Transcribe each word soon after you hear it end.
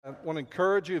want to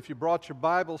encourage you, if you brought your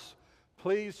Bibles,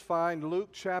 please find Luke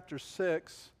chapter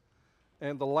 6,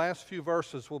 and the last few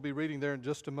verses we'll be reading there in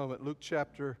just a moment. Luke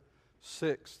chapter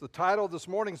 6. The title of this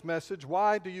morning's message,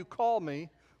 Why Do You Call Me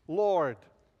Lord?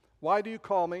 Why do you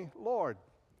call me Lord?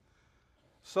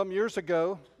 Some years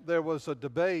ago, there was a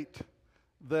debate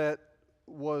that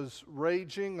was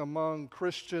raging among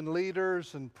Christian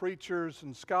leaders and preachers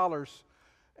and scholars,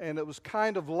 and it was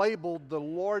kind of labeled the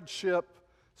Lordship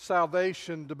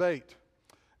Salvation debate.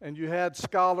 And you had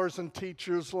scholars and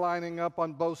teachers lining up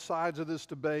on both sides of this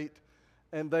debate,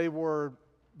 and they were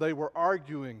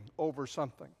arguing over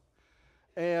something.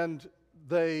 And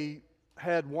they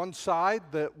had one side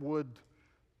that would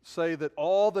say that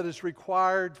all that is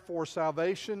required for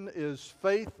salvation is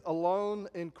faith alone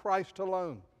in Christ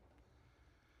alone.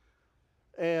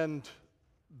 And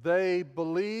they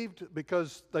believed,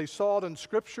 because they saw it in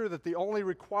Scripture, that the only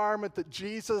requirement that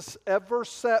Jesus ever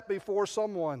set before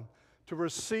someone to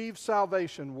receive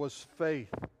salvation was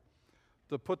faith,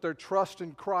 to put their trust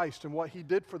in Christ and what He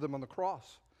did for them on the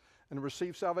cross, and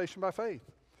receive salvation by faith.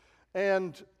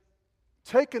 And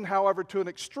taken, however, to an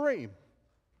extreme,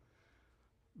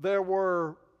 there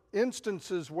were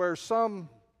instances where some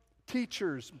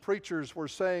teachers and preachers were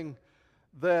saying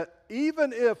that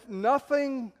even if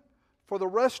nothing for the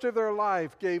rest of their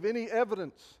life gave any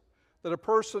evidence that a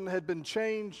person had been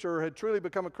changed or had truly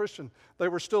become a Christian, they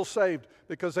were still saved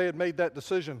because they had made that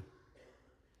decision.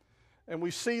 And we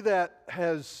see that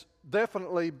has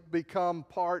definitely become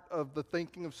part of the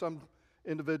thinking of some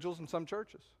individuals in some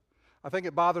churches. I think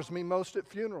it bothers me most at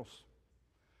funerals,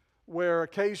 where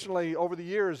occasionally over the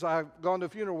years I've gone to a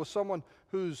funeral with someone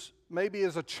who's maybe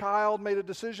as a child made a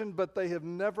decision, but they have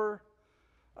never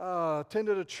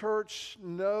attended a church,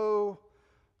 no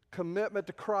commitment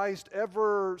to Christ,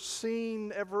 ever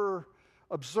seen, ever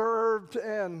observed,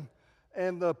 and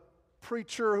the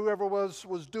preacher, whoever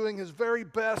was doing his very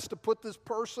best to put this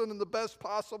person in the best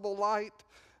possible light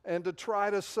and to try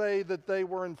to say that they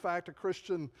were in fact a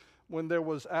Christian when there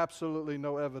was absolutely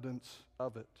no evidence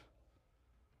of it.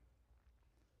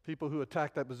 People who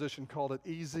attacked that position called it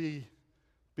easy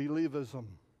believism.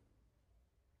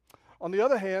 On the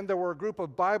other hand, there were a group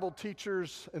of Bible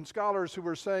teachers and scholars who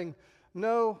were saying,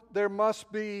 no, there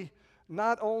must be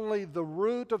not only the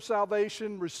root of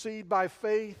salvation received by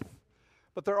faith,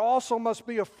 but there also must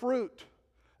be a fruit,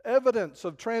 evidence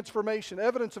of transformation,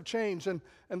 evidence of change. And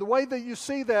the way that you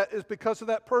see that is because of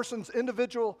that person's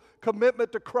individual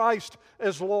commitment to Christ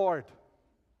as Lord.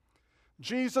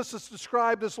 Jesus is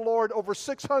described as Lord over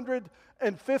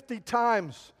 650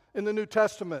 times in the New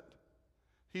Testament.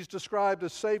 He's described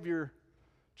as Savior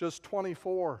just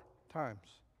 24 times.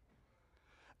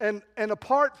 And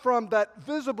apart from that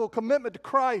visible commitment to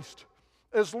Christ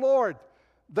as Lord,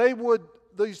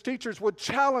 these teachers would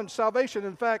challenge salvation.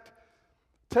 In fact,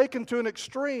 taken to an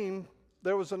extreme,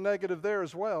 there was a negative there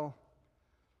as well,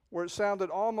 where it sounded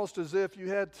almost as if you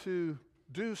had to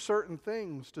do certain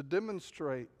things to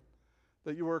demonstrate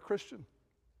that you were a Christian.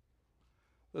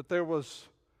 That there was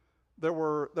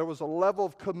a level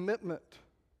of commitment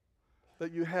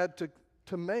that you had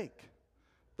to make.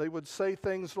 They would say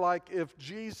things like, if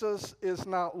Jesus is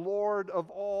not Lord of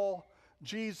all,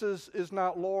 Jesus is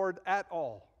not Lord at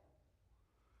all.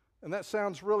 And that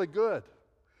sounds really good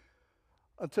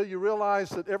until you realize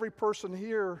that every person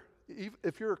here,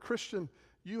 if you're a Christian,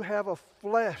 you have a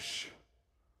flesh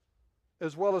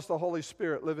as well as the Holy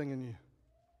Spirit living in you.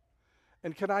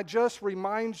 And can I just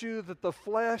remind you that the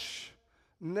flesh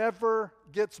never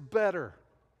gets better.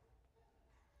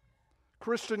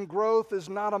 Christian growth is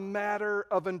not a matter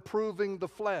of improving the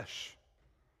flesh.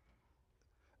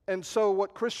 And so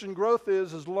what Christian growth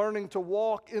is learning to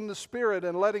walk in the Spirit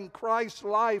and letting Christ's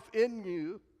life in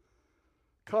you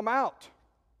come out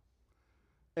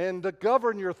and to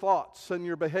govern your thoughts and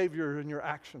your behavior and your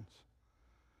actions.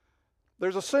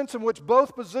 There's a sense in which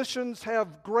both positions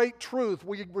have great truth.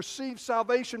 We receive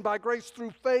salvation by grace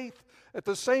through faith. At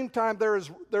the same time, there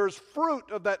is fruit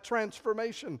of that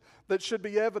transformation that should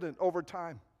be evident over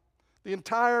time. The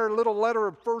entire little letter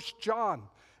of 1 John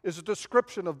is a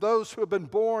description of those who have been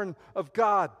born of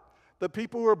God. The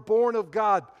people who are born of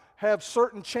God have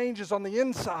certain changes on the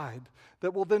inside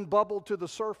that will then bubble to the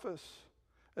surface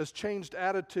as changed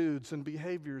attitudes and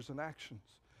behaviors and actions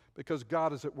because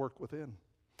God is at work within.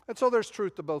 And so there's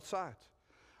truth to both sides.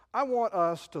 I want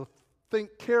us to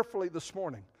think carefully this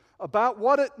morning about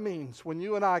what it means when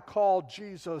you and I call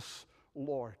Jesus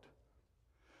Lord.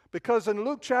 Because in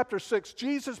Luke chapter 6,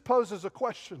 Jesus poses a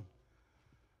question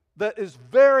that is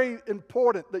very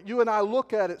important that you and I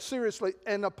look at it seriously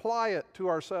and apply it to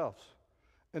ourselves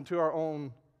and to our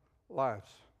own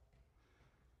lives.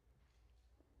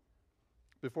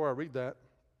 before I read that,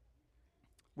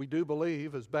 we do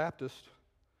believe as Baptists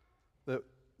that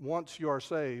once you are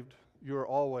saved, you are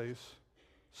always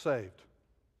saved.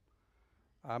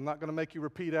 I'm not going to make you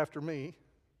repeat after me.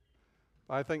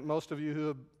 I think most of you who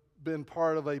have been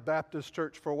part of a Baptist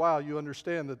church for a while, you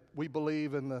understand that we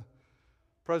believe in the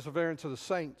perseverance of the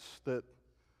saints, that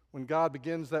when God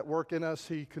begins that work in us,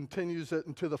 He continues it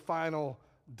into the final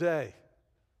day.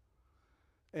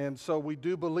 And so we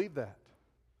do believe that.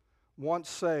 Once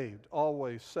saved,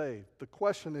 always saved. The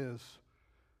question is,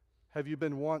 have you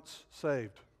been once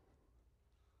saved?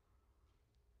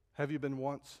 Have you been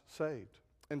once saved?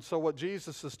 And so what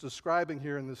Jesus is describing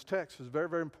here in this text is very,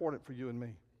 very important for you and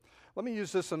me. Let me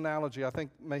use this analogy I think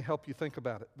may help you think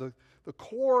about it. The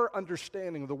core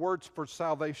understanding of the words for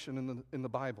salvation in the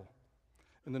Bible,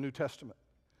 in the New Testament,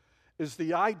 is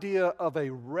the idea of a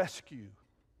rescue,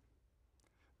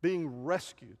 being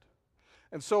rescued.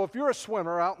 And so if you're a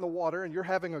swimmer out in the water and you're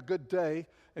having a good day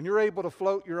and you're able to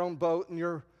float your own boat and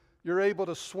you're able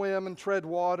to swim and tread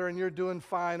water and you're doing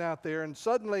fine out there, and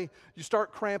suddenly you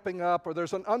start cramping up or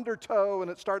there's an undertow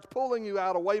and it starts pulling you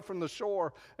out away from the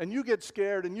shore, and you get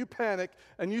scared and you panic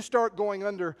and you start going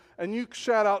under and you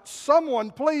shout out,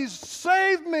 "Someone please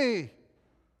save me!"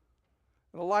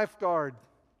 And a lifeguard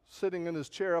sitting in his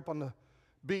chair up on the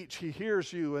beach, he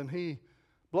hears you and he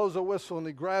blows a whistle and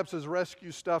he grabs his rescue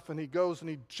stuff and he goes and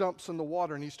he jumps in the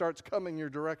water and he starts coming your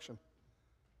direction.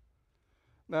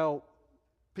 Now,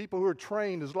 people who are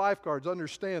trained as lifeguards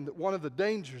understand that one of the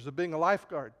dangers of being a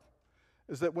lifeguard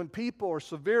is that when people are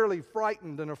severely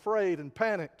frightened and afraid and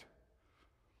panicked,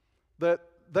 that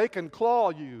they can claw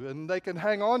you and they can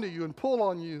hang on to you and pull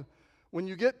on you when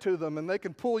you get to them, and they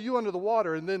can pull you under the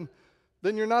water, and then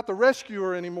you're not the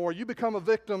rescuer anymore. You become a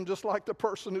victim just like the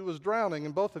person who was drowning,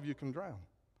 and both of you can drown.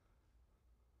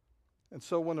 And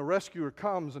so when a rescuer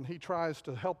comes and he tries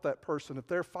to help that person, if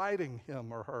they're fighting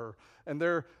him or her and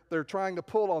they're trying to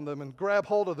pull on them and grab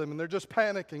hold of them and they're just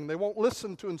panicking, they won't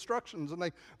listen to instructions and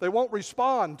they won't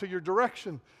respond to your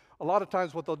direction, a lot of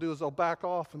times what they'll do is they'll back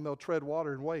off and they'll tread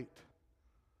water and wait.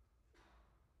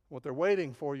 What they're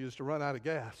waiting for you is to run out of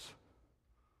gas.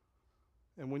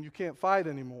 And when you can't fight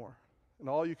anymore and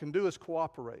all you can do is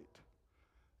cooperate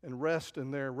and rest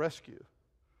in their rescue,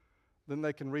 then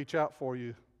they can reach out for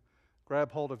you, grab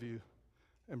hold of you,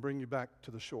 and bring you back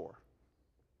to the shore.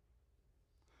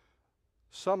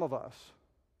 Some of us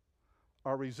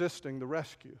are resisting the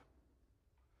rescue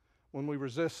when we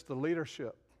resist the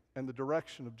leadership and the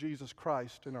direction of Jesus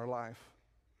Christ in our life.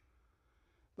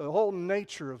 The whole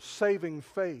nature of saving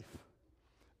faith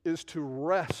is to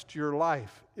rest your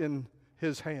life in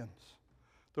His hands,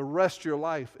 to rest your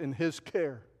life in His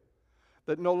care,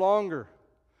 that no longer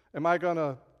am I going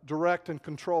to direct and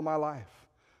control my life,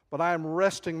 but I am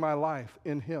resting my life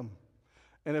in Him.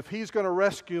 And if He's going to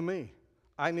rescue me,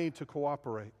 I need to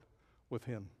cooperate with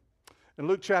Him. In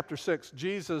Luke chapter 6,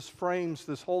 Jesus frames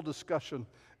this whole discussion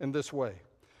in this way.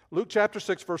 Luke chapter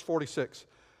 6, verse 46.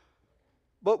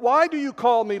 "But why do you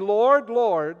call me Lord,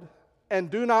 Lord, and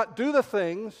do not do the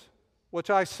things which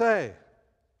I say?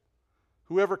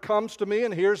 Whoever comes to me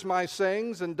and hears my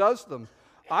sayings and does them,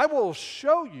 I will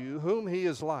show you whom he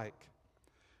is like.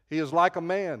 He is like a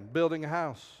man building a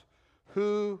house,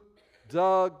 who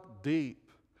dug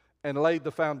deep and laid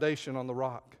the foundation on the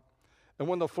rock. And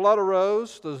when the flood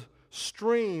arose, the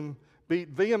stream beat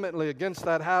vehemently against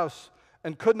that house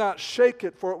and could not shake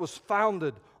it, for it was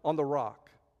founded on the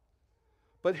rock.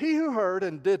 But he who heard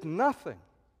and did nothing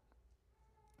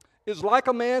is like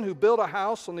a man who built a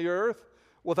house on the earth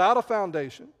without a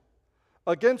foundation,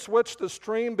 against which the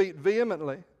stream beat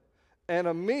vehemently, and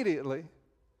immediately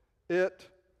it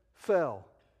fell.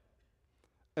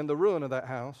 And the ruin of that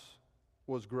house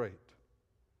was great."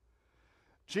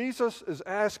 Jesus is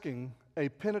asking a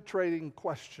penetrating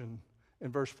question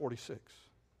in verse 46.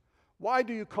 "Why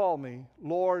do you call me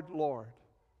Lord, Lord,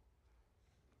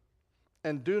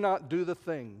 and do not do the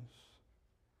things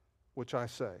which I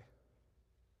say?"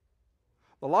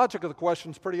 The logic of the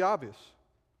question is pretty obvious.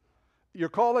 You're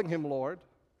calling Him Lord,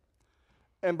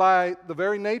 and by the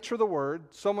very nature of the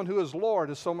word, someone who is Lord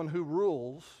is someone who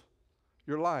rules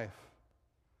your life.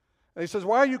 And He says,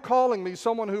 "Why are you calling me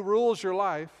someone who rules your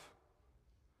life,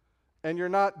 and you're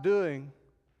not doing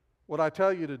what I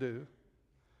tell you to do?"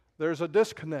 There's a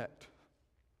disconnect.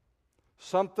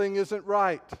 Something isn't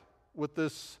right with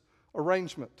this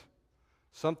arrangement.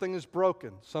 Something is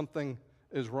broken. Something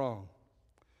is wrong.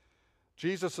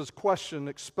 Jesus' question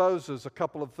exposes a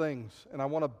couple of things, and I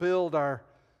want to build our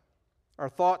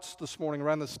thoughts this morning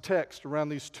around this text, around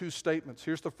these two statements.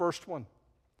 Here's the first one.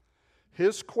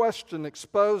 His question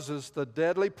exposes the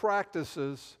deadly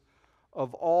practices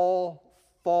of all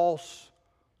false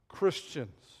Christians.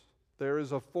 There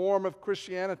is a form of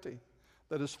Christianity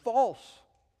that is false.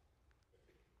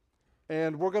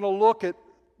 And we're going to look at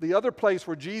the other place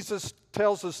where Jesus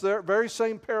tells us the very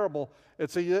same parable.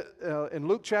 It's in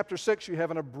Luke chapter 6, you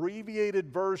have an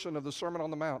abbreviated version of the Sermon on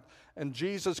the Mount. And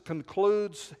Jesus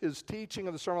concludes his teaching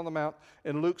of the Sermon on the Mount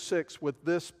in Luke 6 with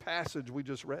this passage we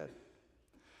just read.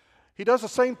 He does the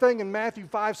same thing in Matthew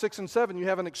 5, 6, and 7. You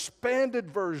have an expanded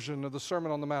version of the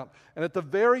Sermon on the Mount. And at the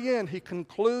very end, he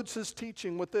concludes his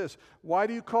teaching with this: "Why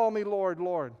do you call me Lord,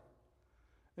 Lord,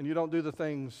 and you don't do the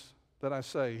things that I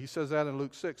say?" He says that in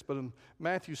Luke 6, but in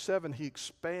Matthew 7, he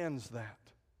expands that.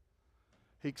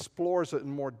 He explores it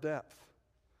in more depth,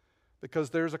 because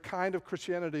there's a kind of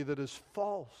Christianity that is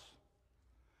false,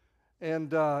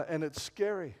 and it's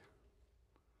scary.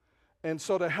 And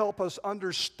so to help us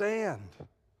understand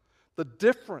the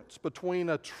difference between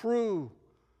a true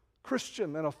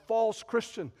Christian and a false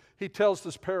Christian, he tells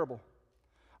this parable.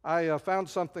 I found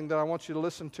something that I want you to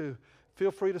listen to.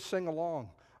 Feel free to sing along.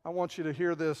 I want you to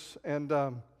hear this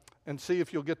and see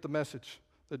if you'll get the message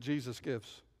that Jesus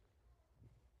gives.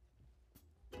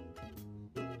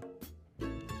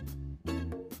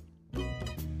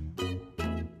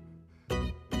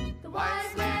 The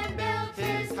wise man built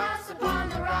his house upon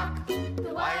the rock.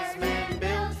 The wise man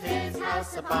built his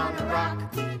house upon the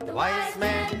rock. The wise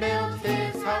man built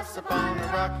his house upon the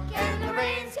rock, and the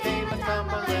rains came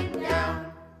a-tumbling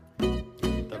down.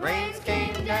 The rains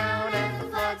came down and the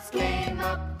floods came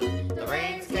up. The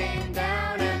rains came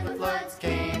down and the floods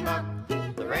came up.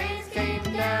 The rains came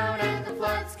down and the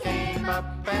floods came up,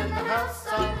 and the house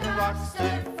on the rock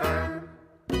stood firm.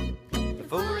 The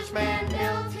foolish man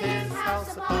built his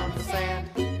house upon the sand.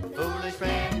 The foolish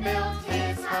man built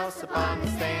his house upon the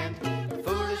sand. The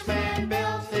foolish man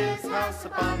built his house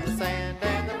upon the sand,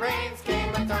 and the rains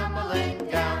came a-tumbling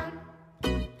down.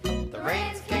 The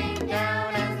rains came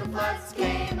down and the floods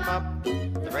came up.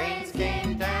 The rains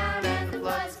came down and the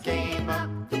floods came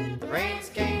up. The rains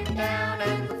came down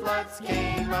and the floods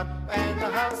came up, and the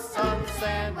house on the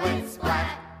sand went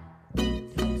splat.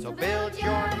 So build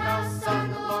your house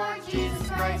on the Lord Jesus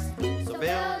Christ. So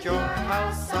build your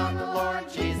house on the Lord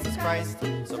Jesus Christ.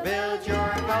 So build your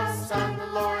house on the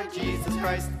Lord Jesus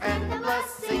Christ, and the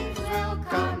blessings will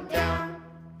come down.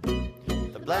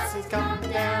 The blessings come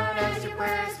down as your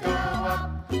prayers go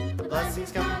up. The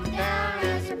blessings come down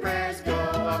as your prayers go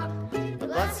up. The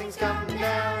blessings come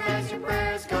down as your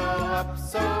prayers go up.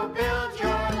 So build your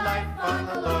life on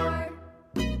the Lord.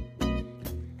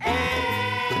 Hey,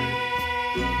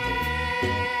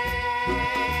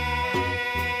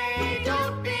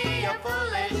 don't be a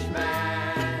foolish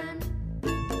man.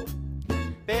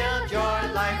 Build your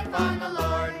life on the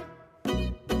Lord.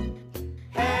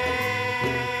 Hey,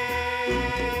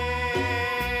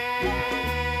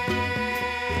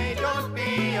 don't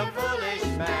be a foolish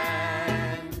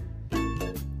man.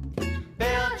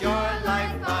 Build your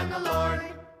life on the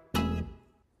Lord.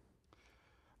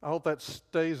 I hope that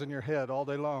stays in your head all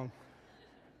day long.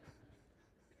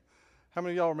 How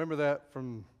many of y'all remember that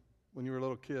from when you were a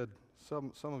little kid?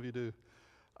 Some of you do.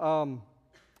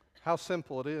 How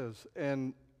simple it is.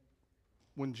 And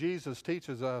when Jesus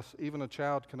teaches us, even a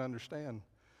child can understand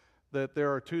that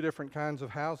there are two different kinds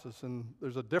of houses, and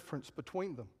there's a difference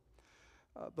between them.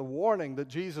 The warning that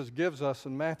Jesus gives us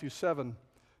in Matthew 7,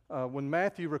 when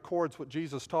Matthew records what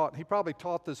Jesus taught, he probably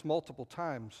taught this multiple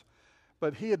times,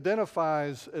 but he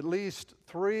identifies at least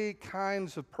three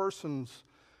kinds of persons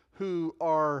who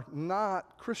are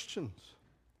not Christians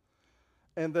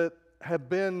and that have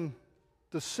been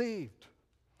deceived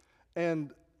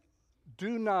and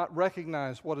do not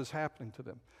recognize what is happening to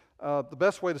them. The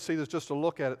best way to see this is just to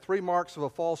look at it. 3 marks of a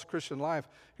false Christian life.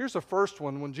 Here's the first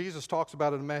one when Jesus talks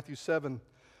about it in Matthew 7.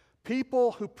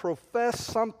 People who profess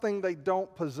something they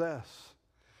don't possess.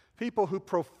 People who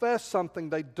profess something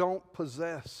they don't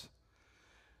possess.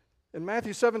 In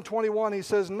Matthew 7:21, he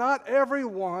says, "Not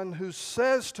everyone who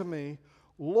says to me,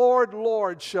 'Lord,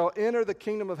 Lord,' shall enter the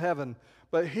kingdom of heaven,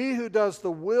 but he who does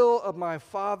the will of my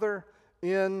Father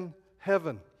in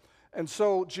heaven." And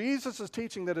so Jesus is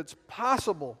teaching that it's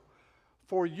possible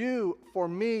for you, for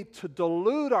me, to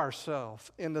delude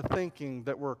ourselves into thinking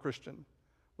that we're a Christian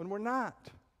when we're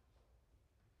not.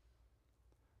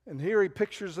 And here he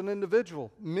pictures an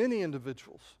individual, many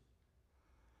individuals.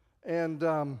 And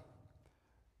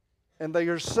they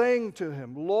are saying to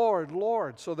him, "Lord,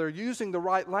 Lord." So they're using the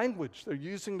right language. They're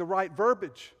using the right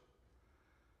verbiage.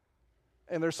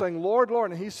 And they're saying, "Lord,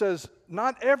 Lord." And he says,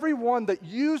 not everyone that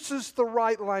uses the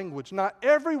right language, not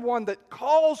everyone that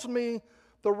calls me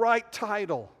the right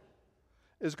title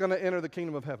is going to enter the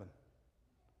kingdom of heaven.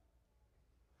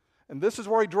 And this is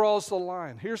where he draws the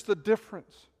line. Here's the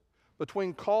difference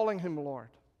between calling him Lord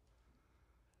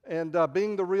and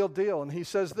being the real deal. And he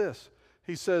says this.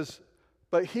 He says,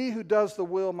 but he who does the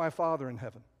will of my Father in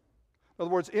heaven. In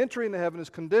other words, entry into heaven is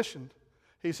conditioned,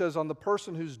 he says, on the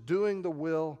person who's doing the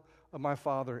will of my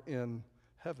Father in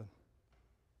heaven.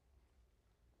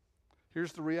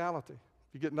 Here's the reality.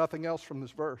 You get nothing else from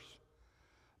this verse.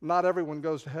 Not everyone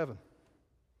goes to heaven.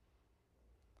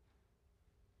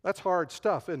 That's hard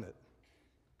stuff, isn't it?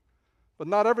 But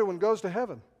not everyone goes to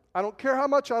heaven. I don't care how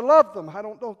much I love them. I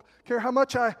don't care how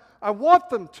much I want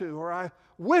them to, or I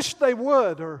wish they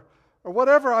would, or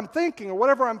whatever I'm thinking, or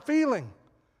whatever I'm feeling.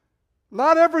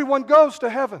 Not everyone goes to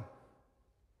heaven.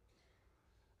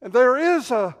 And there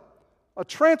is a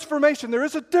transformation. There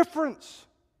is a difference.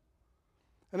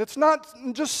 And it's not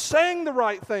just saying the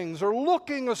right things or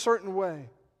looking a certain way.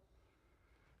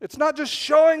 It's not just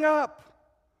showing up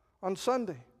on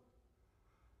Sunday.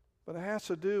 But it has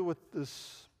to do with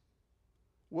this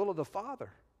will of the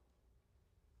Father.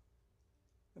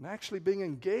 And actually being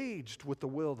engaged with the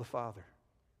will of the Father.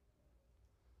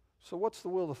 So what's the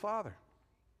will of the Father?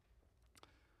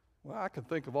 Well, I can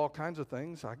think of all kinds of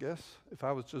things, I guess. If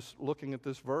I was just looking at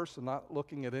this verse and not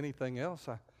looking at anything else,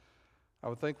 I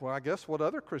would think, well, I guess what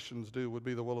other Christians do would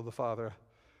be the will of the Father.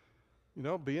 You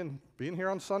know, being here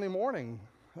on Sunday morning,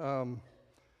 going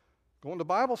to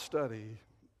Bible study,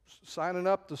 signing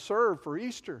up to serve for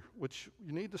Easter, which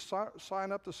you need to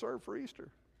sign up to serve for Easter.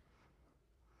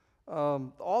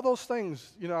 All those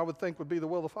things, you know, I would think would be the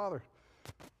will of the Father.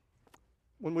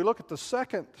 When we look at the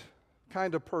second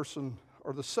kind of person,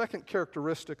 or the second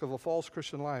characteristic of a false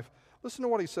Christian life, listen to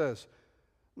what he says.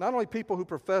 Not only people who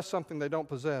profess something they don't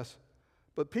possess,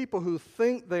 but people who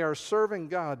think they are serving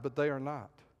God, but they are not.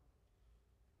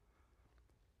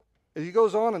 And he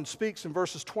goes on and speaks in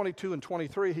verses 22 and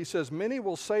 23. He says, many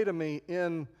will say to me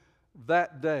in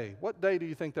that day. What day do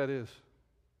you think that is?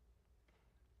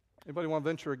 Anybody want to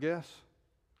venture a guess?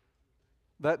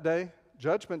 That day?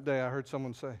 Judgment Day, I heard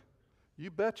someone say.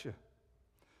 You betcha.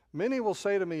 Many will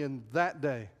say to me in that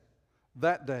day,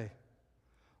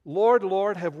 Lord,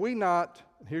 Lord, have we not,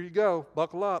 here you go,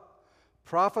 buckle up,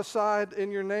 prophesied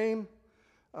in your name?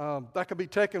 That can be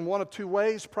taken one of two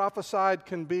ways. Prophesied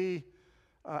can be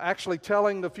actually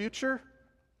telling the future.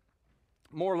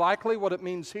 More likely, what it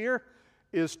means here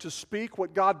is to speak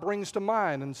what God brings to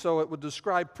mind, and so it would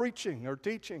describe preaching or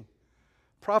teaching,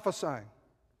 prophesying.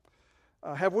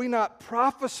 Have we not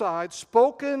prophesied,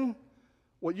 spoken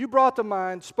what you brought to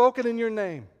mind, spoken in your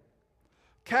name?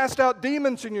 Cast out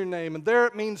demons in your name, and there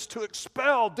it means to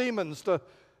expel demons, to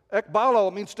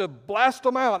ekbalo means to blast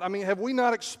them out. I mean, have we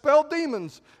not expelled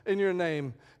demons in your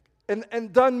name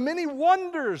and done many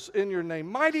wonders in your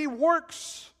name, mighty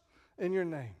works in your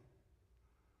name?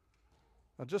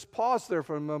 Now just pause there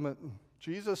for a moment.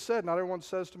 Jesus said, not everyone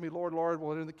says to me, Lord, Lord,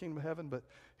 will enter the kingdom of heaven, but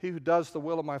he who does the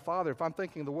will of my Father. If I'm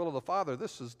thinking the will of the Father,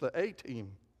 this is the A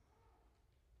team.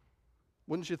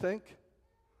 Wouldn't you think?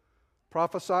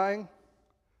 Prophesying,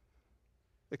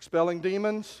 expelling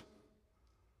demons,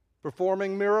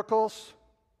 performing miracles.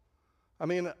 I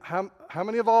mean, how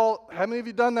many of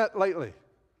you done that lately?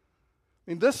 I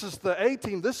mean, this is the A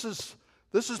team. This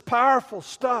is powerful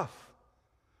stuff.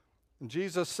 And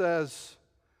Jesus says,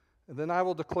 and then I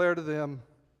will declare to them,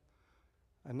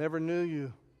 I never knew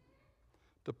you.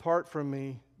 Depart from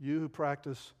me, you who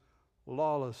practice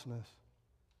lawlessness.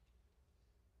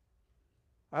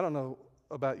 I don't know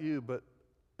about you, but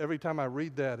every time I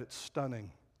read that, it's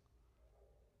stunning.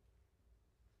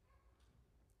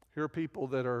 Here are people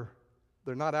they're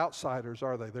not outsiders,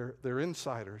 are they? They're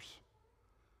insiders.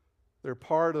 They're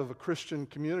part of a Christian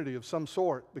community of some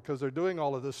sort because they're doing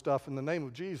all of this stuff in the name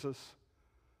of Jesus.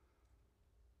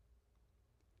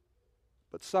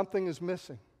 But something is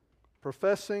missing.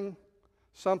 Professing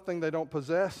something they don't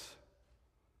possess.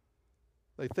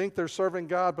 They think they're serving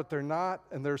God, but they're not,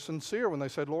 and they're sincere when they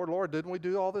say, Lord, Lord, didn't we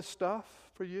do all this stuff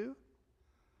for you?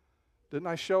 Didn't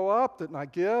I show up? Didn't I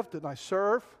give? Didn't I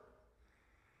serve?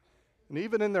 And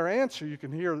even in their answer, you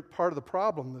can hear part of the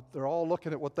problem, that they're all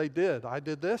looking at what they did. I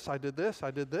did this, I did this,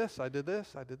 I did this, I did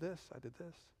this, I did this, I did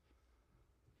this.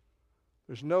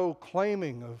 There's no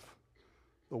claiming of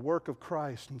the work of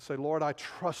Christ and say, Lord, I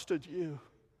trusted you.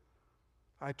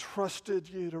 I trusted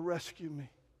you to rescue me.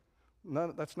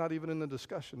 That's not even in the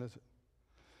discussion, is it?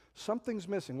 Something's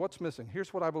missing. What's missing?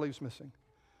 Here's what I believe is missing.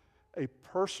 A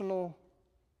personal,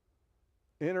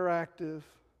 interactive,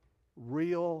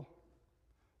 real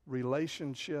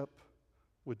relationship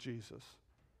with Jesus,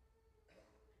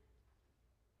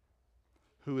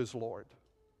 who is Lord.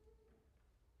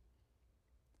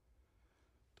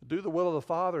 To do the will of the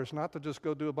Father is not to just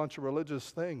go do a bunch of religious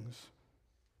things.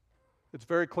 It's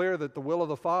very clear that the will of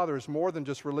the Father is more than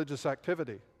just religious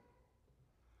activity.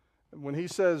 And when he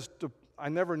says, I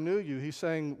never knew you, he's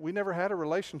saying, we never had a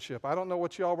relationship. I don't know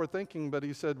what y'all were thinking, but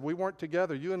he said, we weren't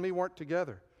together. You and me weren't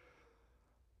together.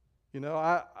 You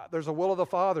know, there's a will of the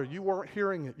Father. You weren't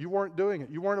hearing it. You weren't doing it.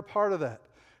 You weren't a part of that.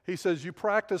 He says, you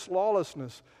practice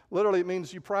lawlessness. Literally, it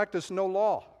means you practice no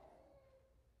law.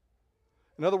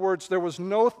 In other words, there was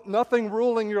nothing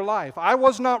ruling your life. I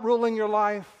was not ruling your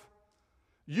life.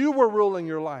 You were ruling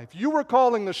your life. You were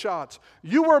calling the shots.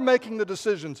 You were making the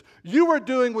decisions. You were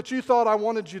doing what you thought I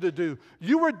wanted you to do.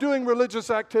 You were doing religious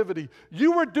activity.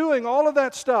 You were doing all of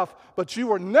that stuff, but you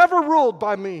were never ruled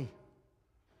by me.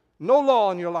 No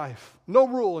law in your life. No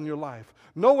rule in your life.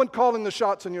 No one calling the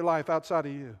shots in your life outside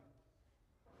of you.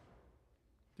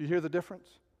 Do you hear the difference?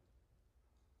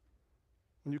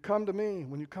 When you come to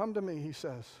me, he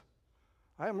says,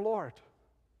 I am Lord.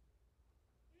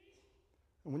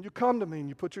 And when you come to me and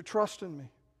you put your trust in me,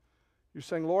 you're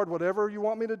saying, Lord, whatever you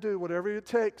want me to do, whatever it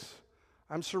takes,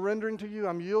 I'm surrendering to you.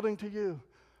 I'm yielding to you.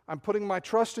 I'm putting my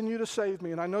trust in you to save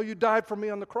me. And I know you died for me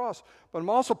on the cross, but I'm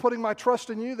also putting my trust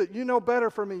in you that you know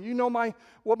better for me. You know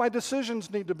what my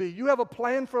decisions need to be. You have a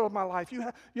plan for my life. You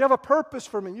have a purpose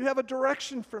for me. You have a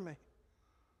direction for me.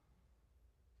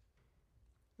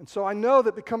 And so I know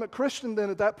that becoming a Christian then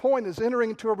at that point is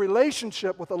entering into a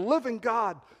relationship with a living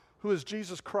God who is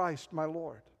Jesus Christ, my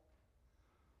Lord.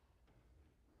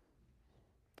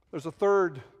 There's a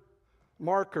third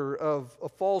marker of a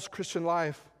false Christian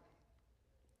life,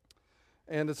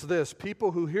 and it's this: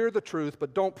 people who hear the truth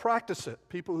but don't practice it.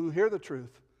 People who hear the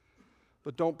truth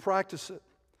but don't practice it.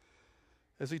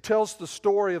 As he tells the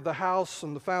story of the house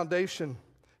and the foundation,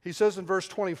 he says in verse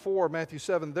 24, Matthew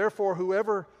 7, therefore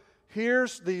whoever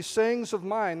hears these sayings of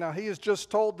mine. Now he has just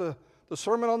told the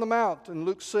Sermon on the Mount in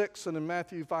Luke 6 and in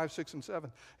Matthew 5, 6, and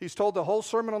 7. He's told the whole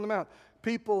Sermon on the Mount.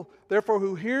 People, therefore,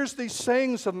 who hears these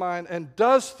sayings of mine and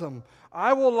does them,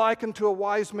 I will liken to a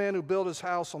wise man who built his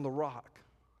house on the rock.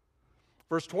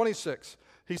 Verse 26,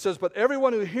 he says, but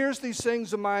everyone who hears these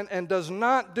sayings of mine and does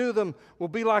not do them will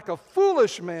be like a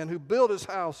foolish man who built his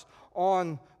house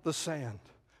on the sand.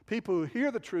 People who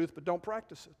hear the truth but don't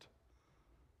practice it.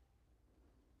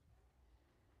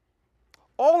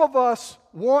 All of us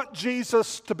want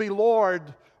Jesus to be Lord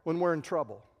when we're in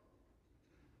trouble.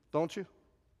 Don't you?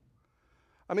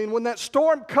 I mean, when that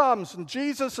storm comes and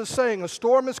Jesus is saying a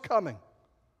storm is coming,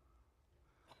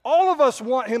 all of us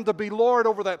want him to be Lord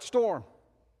over that storm.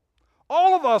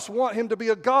 All of us want him to be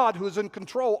a God who is in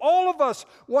control. All of us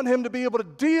want him to be able to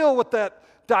deal with that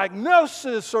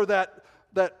diagnosis or that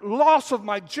loss of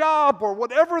my job or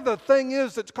whatever the thing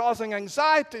is that's causing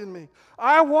anxiety in me.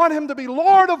 I want him to be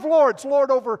Lord of Lords, Lord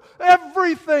over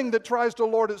everything that tries to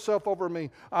lord itself over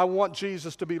me. I want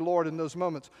Jesus to be Lord in those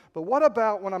moments. But what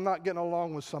about when I'm not getting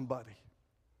along with somebody?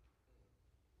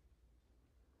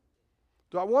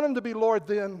 Do I want him to be Lord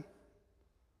then?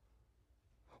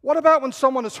 What about when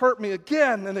someone has hurt me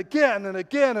again and again and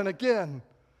again and again?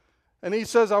 And he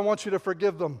says, I want you to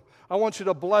forgive them. I want you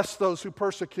to bless those who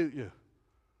persecute you.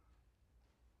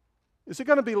 Is he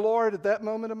going to be Lord at that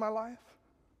moment in my life?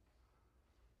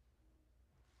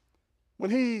 When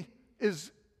he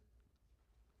is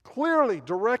clearly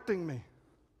directing me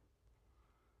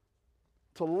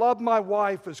to love my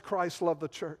wife as Christ loved the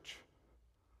church,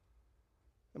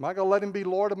 am I going to let him be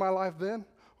Lord of my life then?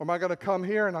 Or am I going to come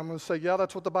here and I'm going to say, yeah,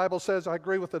 that's what the Bible says. I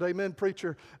agree with it. Amen,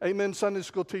 preacher. Amen, Sunday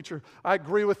school teacher. I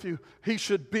agree with you. He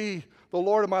should be the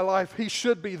Lord of my life. He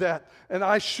should be that. And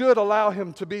I should allow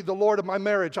him to be the Lord of my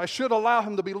marriage. I should allow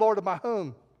him to be Lord of my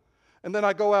home. And then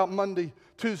I go out Monday,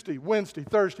 Tuesday, Wednesday,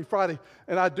 Thursday, Friday,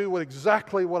 and I do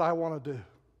exactly what I want to do.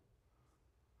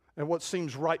 And what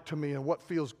seems right to me and what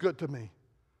feels good to me.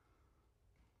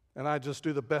 And I just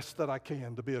do the best that I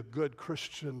can to be a good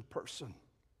Christian person.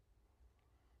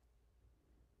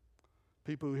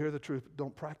 People who hear the truth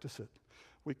don't practice it.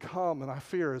 We come, and I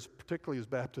fear, particularly as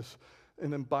Baptists,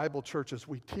 and in Bible churches,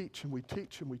 we teach and we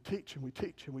teach and we teach and we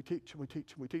teach and we teach and we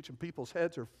teach and we teach, and people's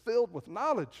heads are filled with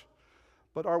knowledge.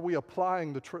 But are we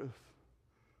applying the truth?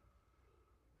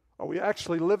 Are we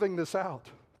actually living this out?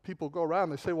 People go around,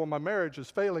 they say, well, my marriage is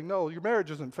failing. No, your marriage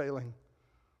isn't failing.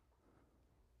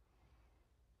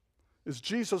 Is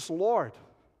Jesus Lord?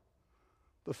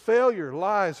 The failure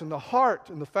lies in the heart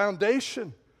and the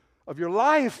foundation of your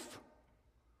life.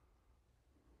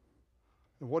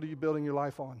 And what are you building your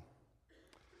life on?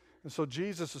 And so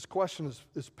Jesus' question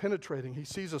is penetrating. He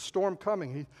sees a storm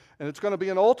coming, and it's going to be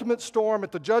an ultimate storm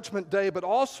at the judgment day, but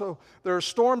also there are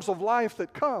storms of life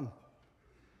that come.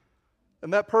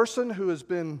 And that person who has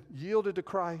been yielded to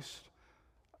Christ,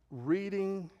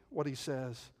 reading what he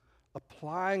says,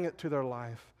 applying it to their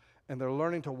life, and they're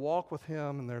learning to walk with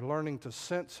him, and they're learning to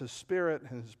sense his spirit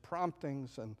and his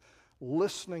promptings and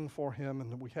listening for him,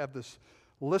 and we have this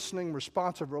listening,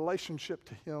 responsive relationship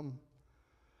to him,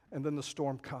 and then the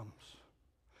storm comes.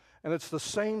 And it's the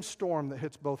same storm that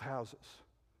hits both houses.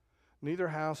 Neither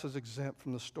house is exempt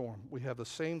from the storm. We have the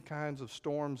same kinds of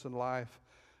storms in life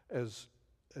as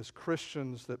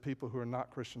Christians that people who are not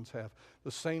Christians have.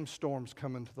 The same storms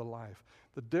come into the life.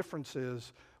 The difference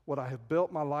is what I have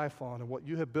built my life on and what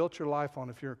you have built your life on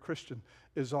if you're a Christian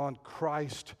is on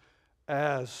Christ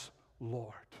as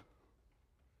Lord.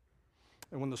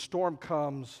 And when the storm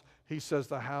comes, he says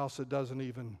the house, it doesn't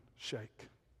even shake.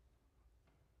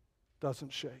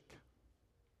 Doesn't shake.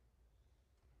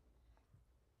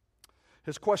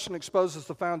 His question exposes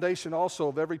the foundation also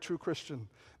of every true Christian.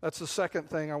 That's the second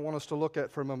thing I want us to look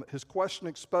at for a moment. His question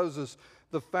exposes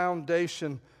the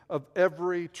foundation of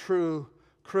every true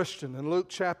Christian. In Luke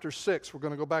chapter 6, we're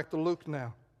going to go back to Luke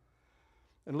now.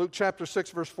 In Luke chapter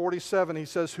 6, verse 47, he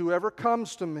says, "Whoever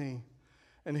comes to me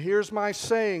and hears my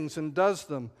sayings and does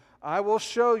them, I will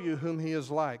show you whom he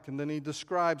is like." And then he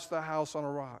describes the house on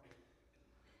a rock.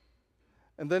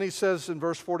 And then he says in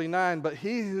verse 49, "But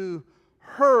he who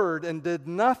heard and did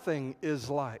nothing is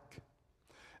like."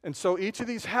 And so each of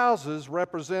these houses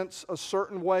represents a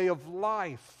certain way of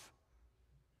life.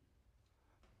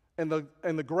 And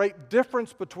the great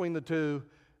difference between the two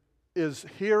is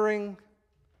hearing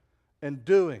and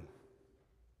doing,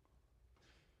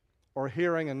 or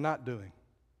hearing and not doing.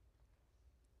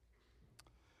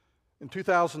 In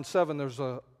 2007, there's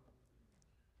a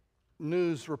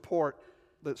news report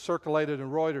that circulated in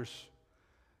Reuters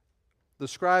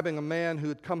describing a man who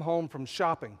had come home from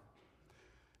shopping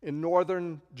in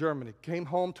northern Germany, came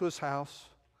home to his house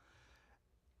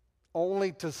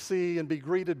only to see and be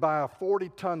greeted by a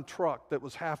 40-ton truck that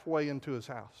was halfway into his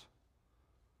house.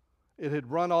 It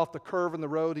had run off the curve in the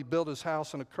road. He built his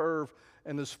house in a curve,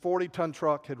 and this 40-ton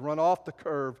truck had run off the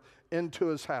curve into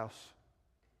his house.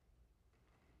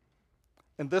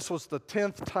 And this was the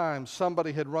 10th time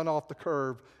somebody had run off the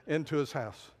curve into his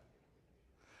house.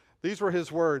 These were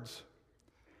his words.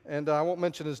 And I won't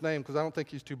mention his name because I don't think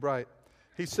he's too bright.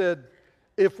 He said,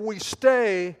 "If we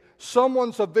stay,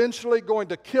 someone's eventually going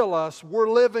to kill us. We're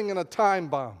living in a time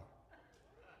bomb."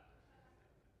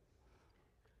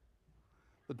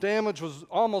 The damage was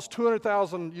almost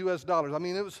 $200,000 US. I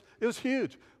mean, it was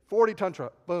huge. 40-ton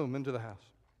truck, boom, into the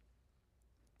house.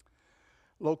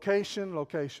 Location,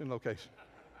 location, location.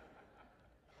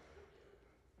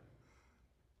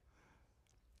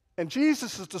 And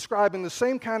Jesus is describing the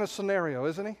same kind of scenario,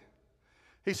 isn't he?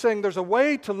 He's saying there's a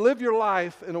way to live your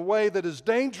life in a way that is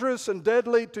dangerous and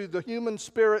deadly to the human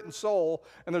spirit and soul,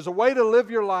 and there's a way to live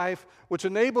your life which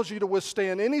enables you to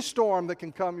withstand any storm that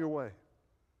can come your way.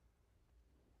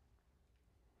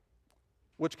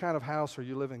 Which kind of house are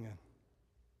you living in?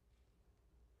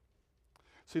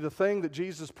 See, the thing that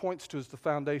Jesus points to is the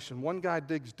foundation. One guy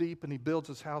digs deep and he builds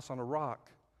his house on a rock.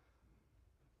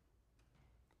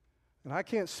 And I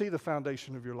can't see the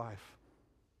foundation of your life.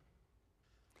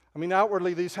 I mean,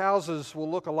 outwardly, these houses will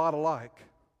look a lot alike.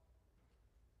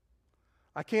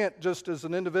 I can't just, as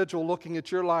an individual looking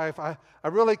at your life, I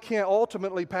really can't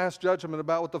ultimately pass judgment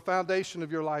about what the foundation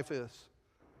of your life is.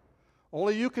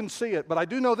 Only you can see it. But I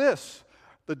do know this,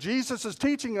 that Jesus is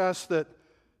teaching us that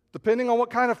depending on what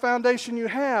kind of foundation you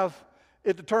have,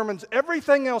 it determines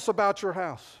everything else about your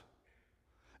house.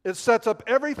 It sets up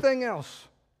everything else.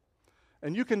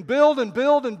 And you can build and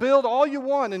build and build all you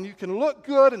want, and you can look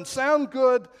good and sound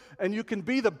good, and you can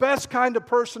be the best kind of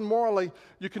person morally.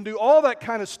 You can do all that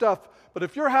kind of stuff. But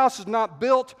if your house is not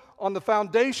built on the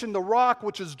foundation, the rock,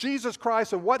 which is Jesus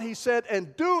Christ and what he said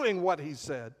and doing what he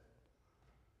said,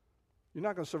 you're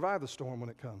not going to survive the storm when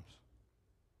it comes.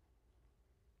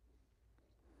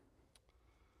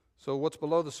 So what's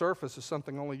below the surface is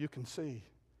something only you can see,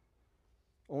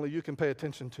 only you can pay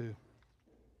attention to.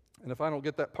 And if I don't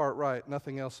get that part right,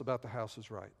 nothing else about the house is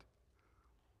right.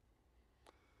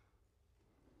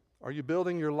 Are you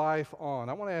building your life on?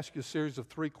 I want to ask you a series of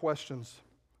 3 questions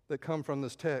that come from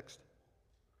this text.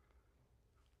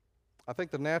 I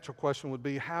think the natural question would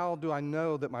be, how do I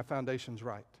know that my foundation's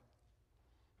right?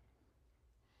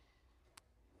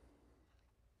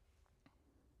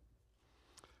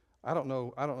 I don't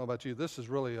know about you. This is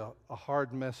really a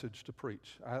hard message to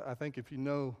preach. I think if you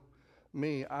know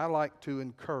me, I like to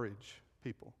encourage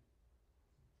people.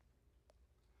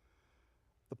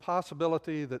 The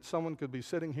possibility that someone could be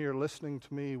sitting here listening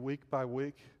to me week by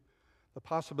week, the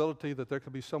possibility that there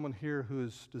could be someone here who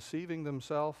is deceiving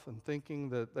themselves and thinking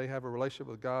that they have a relationship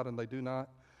with God and they do not,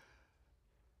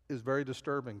 is very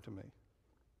disturbing to me.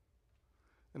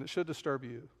 And it should disturb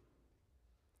you.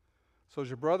 So as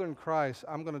your brother in Christ,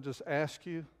 I'm going to just ask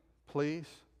you, please,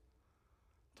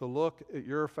 to look at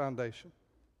your foundation.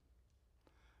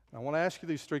 And I want to ask you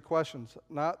these 3 questions,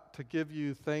 not to give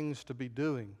you things to be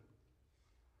doing,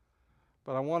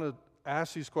 but I want to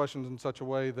ask these questions in such a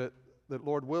way that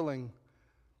Lord willing,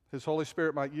 His Holy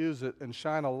Spirit might use it and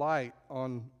shine a light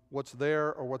on what's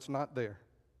there or what's not there.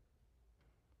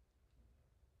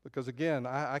 Because again,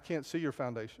 I can't see your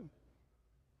foundation.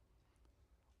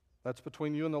 That's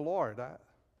between you and the Lord.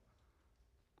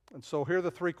 And so here are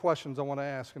the 3 questions I want to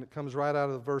ask, and it comes right out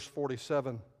of verse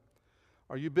 47.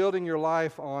 Are you building your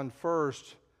life on,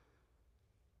 first,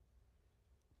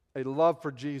 a love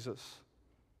for Jesus?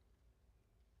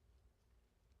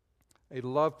 A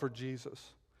love for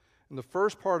Jesus. In the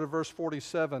first part of verse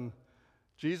 47,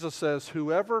 Jesus says,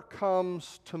 whoever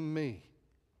comes to me.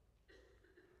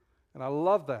 And I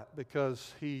love that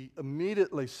because He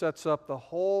immediately sets up the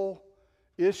whole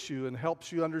issue and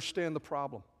helps you understand the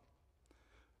problem.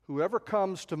 Whoever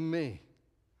comes to me.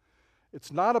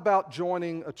 It's not about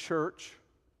joining a church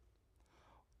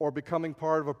or becoming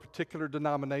part of a particular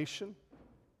denomination.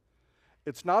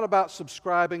 It's not about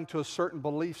subscribing to a certain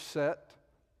belief set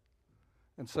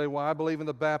and say, well, I believe in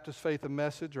the Baptist faith and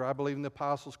message, or I believe in the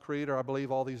Apostles' Creed, or I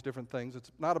believe all these different things.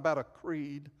 It's not about a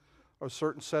creed or a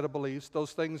certain set of beliefs.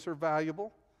 Those things are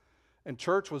valuable, and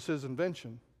church was His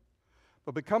invention.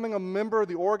 But becoming a member of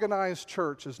the organized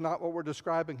church is not what we're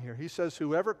describing here. He says,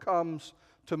 whoever comes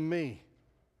to me.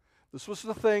 This was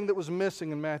the thing that was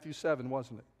missing in Matthew 7,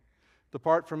 wasn't it?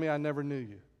 Depart from me, I never knew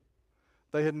you.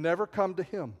 They had never come to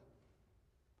Him.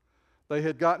 They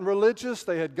had gotten religious.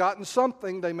 They had gotten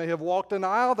something. They may have walked an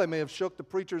aisle. They may have shook the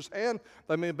preacher's hand.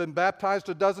 They may have been baptized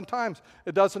a dozen times.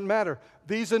 It doesn't matter.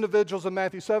 These individuals in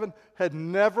Matthew 7 had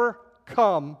never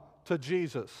come to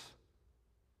Jesus.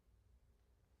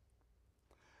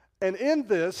 And in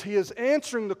this, He is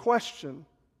answering the question,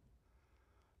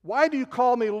 why do you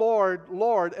call me Lord,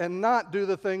 Lord, and not do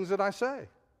the things that I say?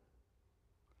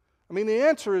 I mean, the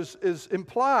answer is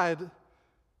implied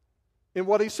in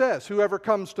what He says, whoever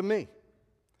comes to me.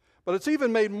 But it's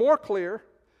even made more clear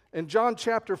in John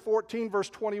chapter 14,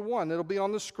 verse 21. It'll be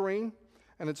on the screen,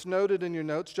 and it's noted in your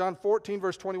notes. John 14,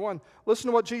 verse 21. Listen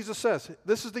to what Jesus says.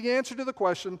 This is the answer to the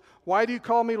question, why do you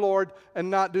call me Lord and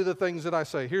not do the things that I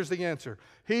say? Here's the answer.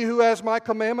 He who has my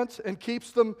commandments and keeps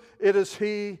them, it is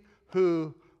he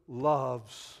who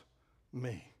loves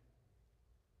me.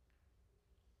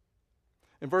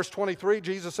 In verse 23,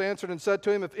 Jesus answered and said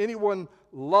to him, if anyone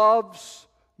loves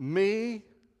me,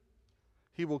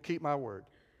 he will keep my word.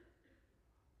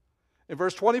 In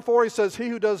verse 24, He says, he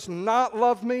who does not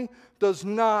love me does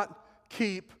not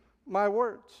keep my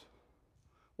words.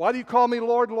 Why do you call me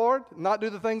Lord, Lord, and not do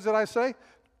the things that I say?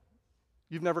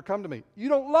 You've never come to me. You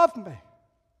don't love me.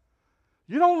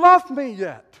 You don't love me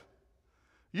yet.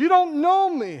 You don't know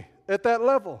me at that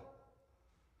level.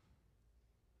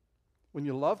 When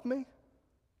you love me,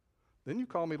 then you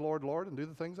call me Lord, Lord, and do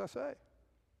the things I say.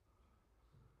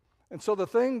 And so the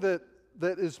thing that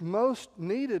is most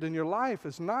needed in your life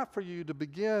is not for you to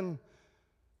begin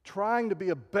trying to be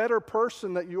a better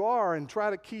person that you are and try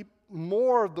to keep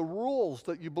more of the rules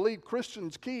that you believe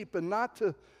Christians keep and not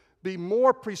to be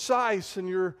more precise in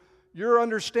your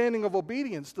understanding of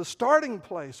obedience. The starting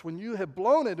place when you have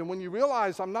blown it and when you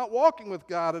realize I'm not walking with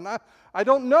God and I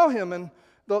don't know Him, and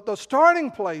the starting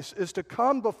place is to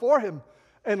come before Him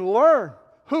and learn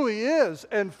who He is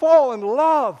and fall in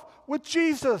love with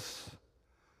Jesus.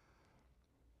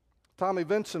 Tommy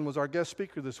Vinson was our guest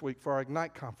speaker this week for our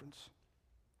Ignite conference.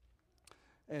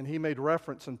 And he made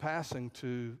reference in passing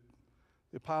to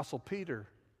the Apostle Peter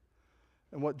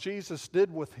and what Jesus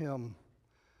did with him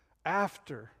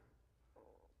after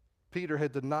Peter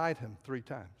had denied Him 3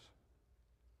 times.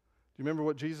 Do you remember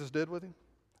what Jesus did with him?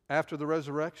 After the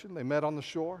resurrection, they met on the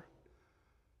shore.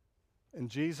 And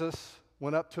Jesus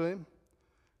went up to him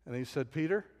and He said,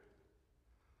 Peter,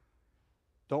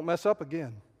 don't mess up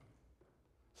again.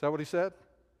 Is that what He said?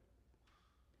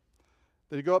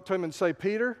 Did He go up to him and say,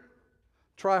 Peter,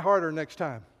 try harder next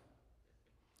time?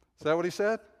 Is that what He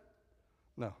said?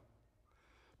 No.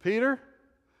 Peter,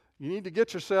 you need to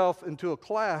get yourself into a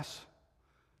class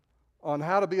on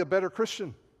how to be a better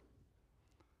Christian.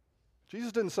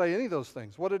 Jesus didn't say any of those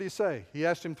things. What did He say? He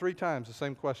asked him 3 times the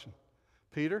same question.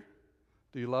 Peter,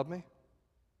 do you love me?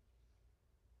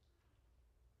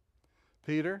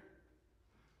 Peter,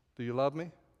 do you love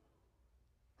me?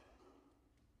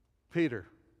 Peter,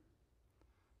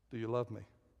 do you love me?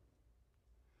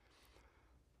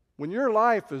 When your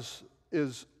life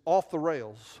is off the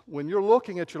rails, when you're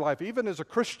looking at your life, even as a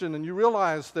Christian, and you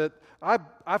realize that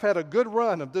I've had a good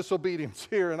run of disobedience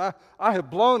here, and I have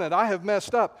blown it, I have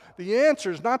messed up, the answer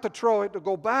is not to throw it, to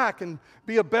go back and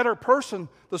be a better person.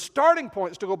 The starting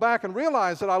point is to go back and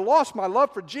realize that I lost my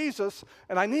love for Jesus,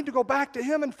 and I need to go back to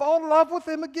Him and fall in love with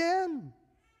Him again.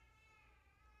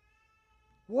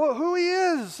 Who He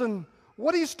is and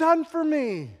what He's done for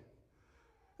me,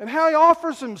 and how He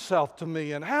offers Himself to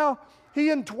me, and how He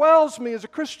indwells me as a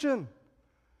Christian.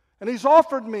 And He's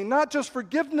offered me not just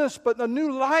forgiveness, but a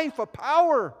new life, a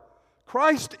power,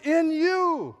 Christ in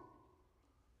you,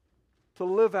 to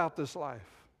live out this life.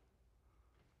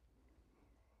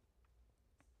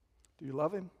 Do you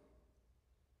love Him?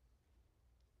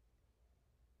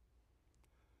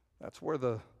 That's where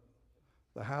the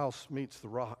house meets the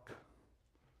rock.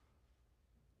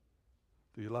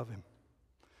 Do you love Him?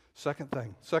 Second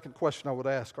question I would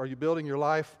ask, are you building your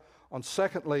life on,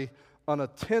 secondly,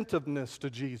 unattentiveness to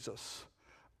Jesus?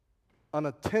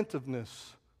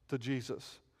 Unattentiveness to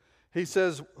Jesus. He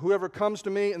says, whoever comes to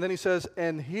me, and then He says,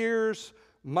 and hears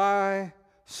my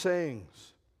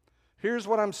sayings. Here's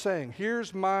what I'm saying.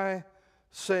 Here's my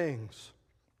sayings.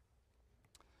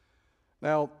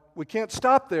 Now, we can't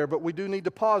stop there, but we do need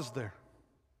to pause there.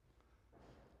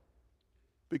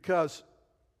 Because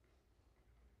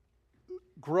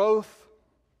growth,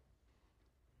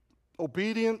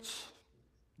 obedience,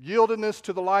 yieldedness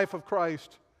to the life of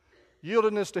Christ,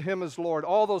 yieldedness to Him as Lord,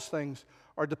 all those things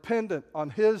are dependent on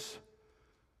His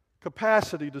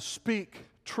capacity to speak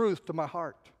truth to my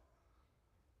heart.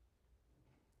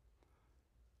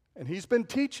 And He's been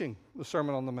teaching the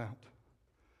Sermon on the Mount.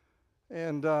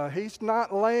 And He's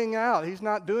not laying out, He's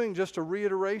not doing just a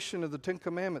reiteration of the Ten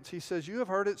Commandments. He says, you have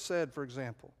heard it said, for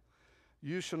example,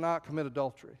 you shall not commit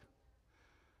adultery.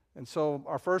 And so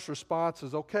our first response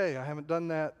is, okay, I haven't done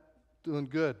that, doing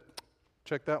good.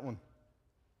 Check that one.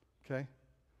 Okay?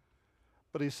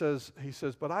 But he says,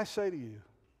 but I say to you.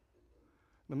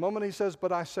 The moment He says,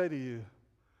 but I say to you,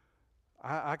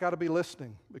 I got to be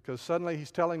listening, because suddenly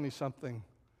He's telling me something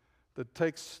that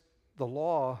takes the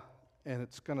law and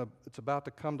it's about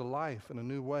to come to life in a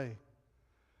new way.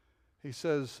 He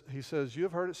says, you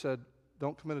have heard it said,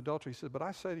 don't commit adultery. He said, but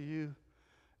I say to you,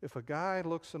 if a guy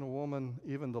looks in a woman,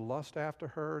 even to lust after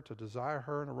her, to desire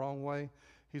her in a wrong way,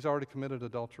 he's already committed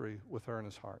adultery with her in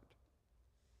his heart.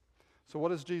 So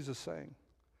what is Jesus saying?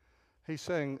 He's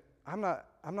saying, I'm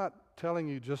not telling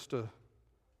you just to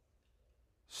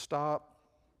stop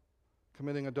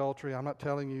committing adultery. I'm not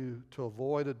telling you to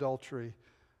avoid adultery.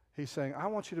 He's saying, I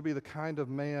want you to be the kind of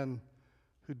man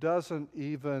who doesn't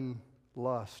even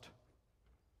lust.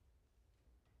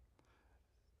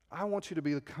 I want you to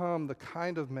become the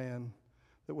kind of man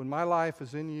that when my life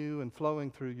is in you and flowing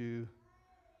through you,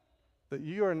 that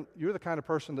you're the kind of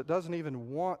person that doesn't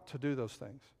even want to do those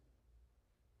things.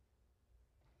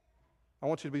 I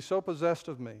want you to be so possessed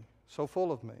of me, so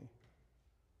full of me,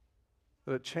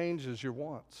 that it changes your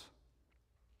wants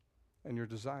and your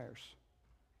desires.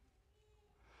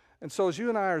 And so as you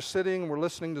and I are sitting, and we're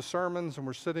listening to sermons, and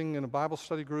we're sitting in a Bible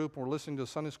study group, and we're listening to a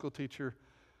Sunday school teacher,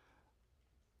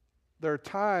 there are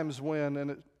times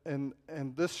when,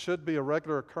 and this should be a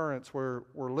regular occurrence, where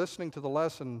we're listening to the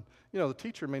lesson. You know, the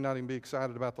teacher may not even be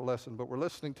excited about the lesson, but we're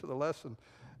listening to the lesson.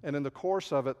 And in the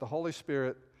course of it, the Holy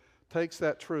Spirit takes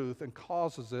that truth and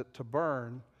causes it to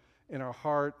burn in our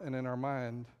heart and in our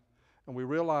mind. And we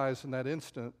realize in that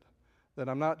instant that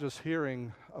I'm not just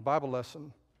hearing a Bible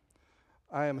lesson,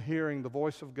 I am hearing the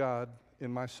voice of God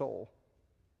in my soul.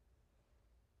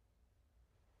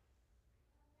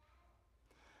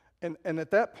 And at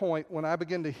that point, when I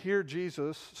begin to hear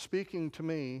Jesus speaking to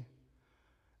me,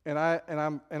 and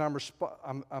I'm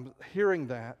hearing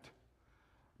that,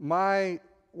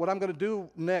 what I'm going to do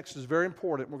next is very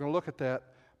important. We're going to look at that,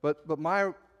 but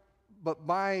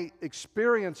my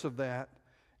experience of that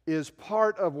is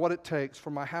part of what it takes for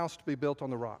my house to be built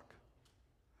on the rock.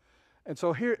 And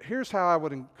so here's how I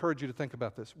would encourage you to think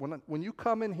about this. When you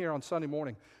come in here on Sunday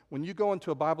morning, when you go into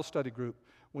a Bible study group,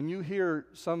 when you hear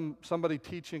somebody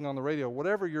teaching on the radio,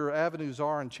 whatever your avenues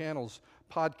are and channels,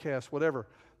 podcasts, whatever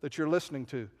that you're listening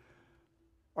to,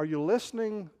 are you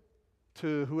listening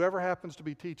to whoever happens to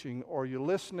be teaching, or are you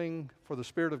listening for the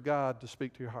Spirit of God to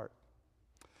speak to your heart?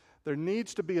 There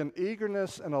needs to be an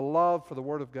eagerness and a love for the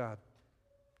Word of God.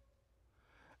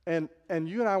 And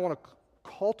you and I want to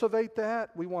cultivate that.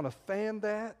 We want to fan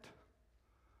that.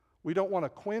 We don't want to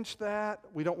quench that.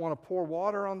 We don't want to pour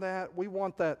water on that. We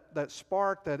want that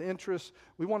spark, that interest.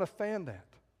 We want to fan that.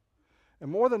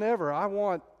 And more than ever, I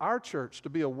want our church to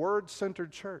be a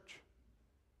word-centered church.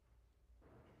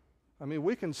 I mean,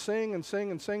 we can sing and sing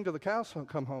and sing till the cows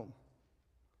come home.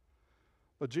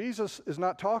 But Jesus is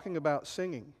not talking about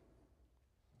singing.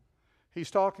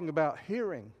 He's talking about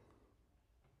hearing.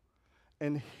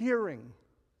 And hearing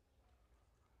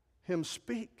Him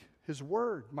speak His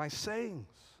word, my sayings.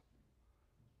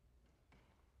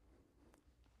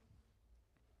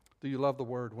 Do you love the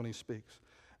word when He speaks?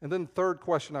 And then the third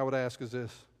question I would ask is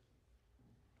this.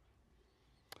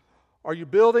 Are you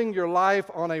building your life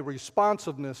on a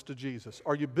responsiveness to Jesus?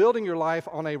 Are you building your life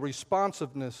on a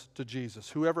responsiveness to Jesus?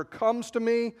 Whoever comes to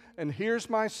me and hears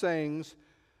my sayings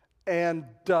and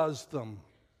does them.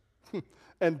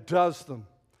 And does them.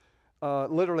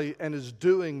 Literally, and is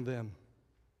doing them.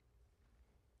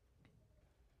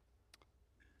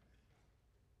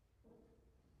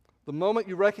 The moment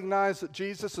you recognize that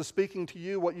Jesus is speaking to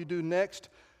you, what you do next,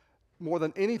 more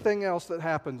than anything else that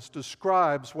happens,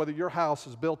 describes whether your house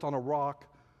is built on a rock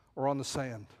or on the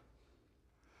sand.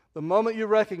 The moment you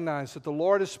recognize that the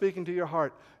Lord is speaking to your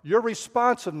heart, your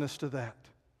responsiveness to that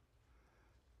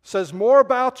says more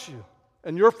about you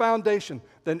and your foundation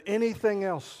than anything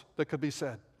else that could be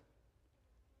said.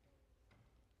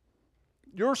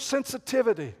 Your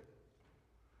sensitivity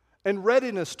and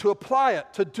readiness to apply it,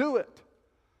 to do it,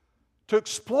 to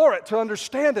explore it, to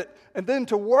understand it, and then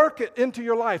to work it into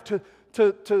your life,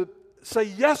 to say,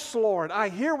 yes, Lord, I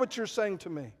hear what you're saying to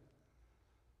me.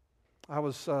 I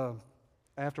was,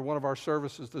 after one of our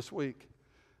services this week,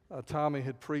 Tommy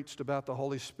had preached about the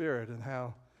Holy Spirit and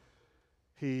how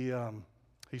He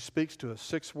speaks to us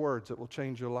 6 words that will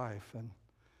change your life.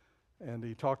 And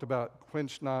he talked about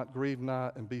quench not, grieve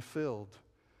not, and be filled.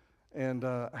 And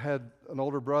I had an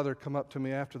older brother come up to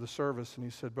me after the service, and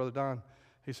he said, Brother Don,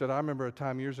 he said, I remember a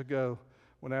time years ago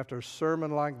when after a sermon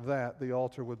like that, the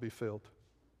altar would be filled.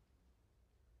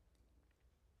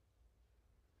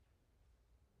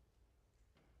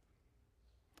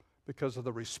 Because of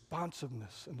the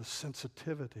responsiveness and the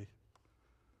sensitivity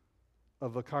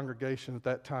of the congregation at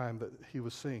that time that he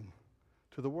was seeing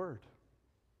to the Word.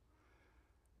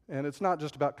 And it's not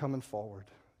just about coming forward.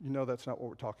 You know that's not what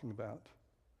we're talking about.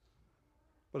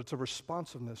 But it's a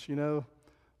responsiveness. You know,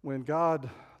 when God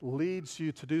leads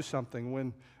you to do something,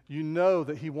 when you know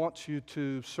that He wants you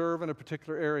to serve in a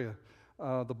particular area.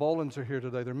 The Bolins are here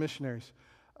today. They're missionaries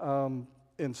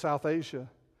in South Asia.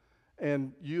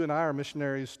 And you and I are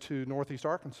missionaries to Northeast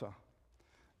Arkansas.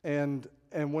 And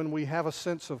when we have a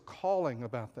sense of calling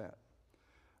about that,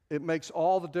 it makes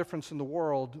all the difference in the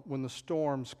world when the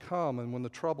storms come and when the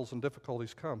troubles and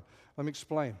difficulties come. Let me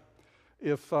explain.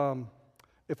 If I'm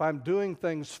doing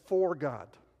things for God,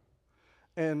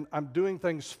 and I'm doing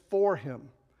things for Him,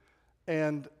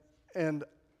 and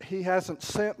He hasn't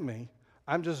sent me,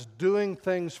 I'm just doing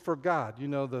things for God. You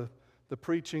know, the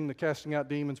preaching, the casting out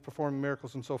demons, performing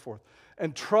miracles, and so forth.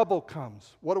 And trouble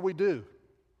comes. What do?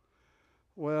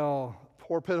 Well,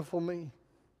 poor pitiful me.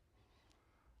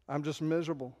 I'm just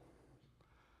miserable.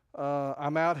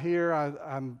 I'm out here,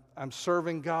 I'm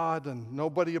serving God, and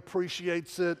nobody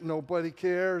appreciates it, nobody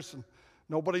cares, and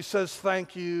nobody says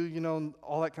thank you, you know, and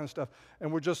all that kind of stuff.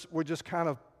 And we're just kind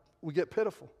of, we get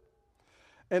pitiful.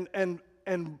 And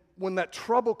when that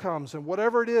trouble comes, and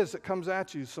whatever it is that comes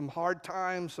at you, some hard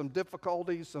times, some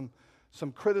difficulties,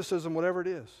 some criticism, whatever it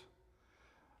is,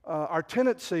 our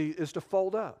tendency is to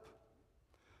fold up.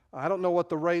 I don't know what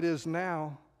the rate is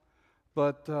now,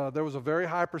 but there was a very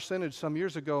high percentage some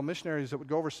years ago of missionaries that would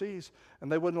go overseas, and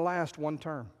they wouldn't last one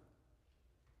term.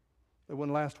 They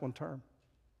wouldn't last one term.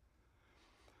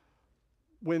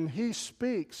 When He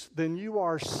speaks, then you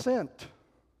are sent.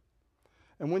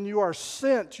 And when you are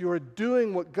sent, you are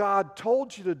doing what God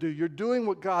told you to do. You're doing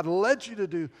what God led you to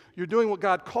do. You're doing what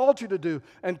God called you to do.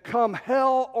 And come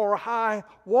hell or high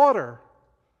water.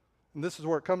 And this is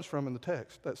where it comes from in the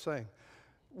text, that saying.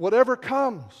 Whatever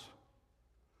comes,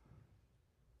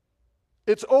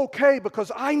 it's okay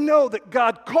because I know that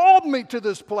God called me to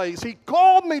this place. He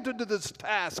called me to do this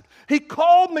task. He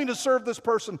called me to serve this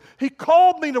person. He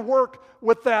called me to work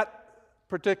with that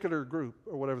particular group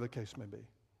or whatever the case may be.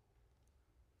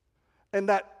 And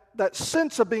that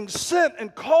sense of being sent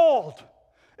and called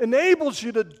enables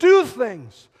you to do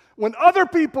things when other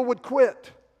people would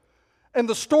quit. And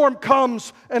the storm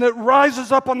comes and it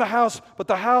rises up on the house, but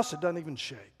the house, it doesn't even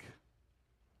shake.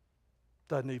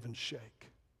 Doesn't even shake.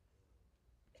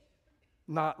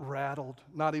 Not rattled.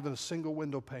 Not even a single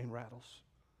window pane rattles.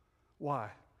 Why?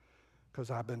 Because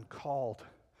I've been called.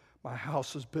 My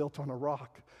house is built on a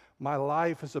rock. My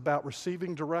life is about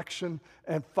receiving direction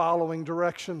and following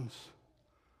directions.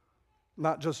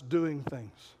 Not just doing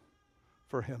things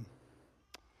for Him.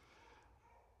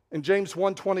 In James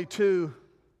 1:22,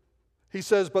 He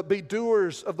says, but be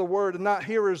doers of the word and not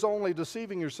hearers only,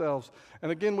 deceiving yourselves.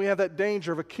 And again, we have that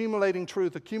danger of accumulating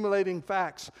truth, accumulating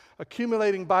facts,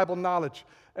 accumulating Bible knowledge,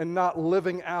 and not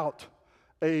living out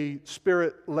a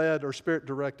Spirit-led or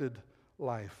Spirit-directed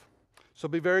life. So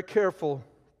be very careful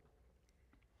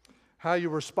how you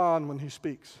respond when He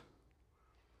speaks.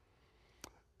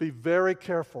 Be very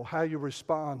careful how you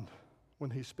respond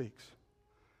when He speaks.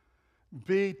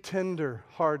 Be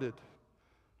tender-hearted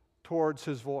towards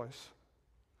His voice.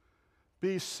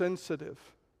 Be sensitive.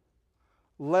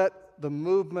 Let the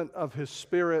movement of His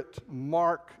Spirit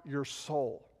mark your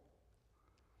soul.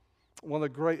 One of the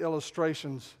great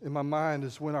illustrations in my mind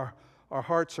is when our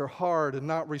hearts are hard and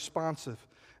not responsive.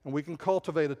 And we can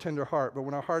cultivate a tender heart, but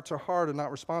when our hearts are hard and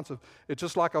not responsive, it's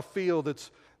just like a field that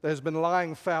has been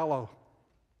lying fallow.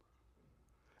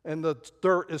 And the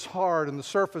dirt is hard and the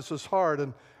surface is hard.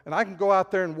 And I can go out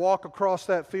there and walk across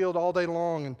that field all day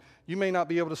long, and you may not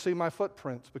be able to see my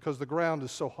footprints because the ground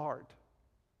is so hard.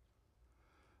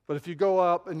 But if you go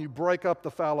up and you break up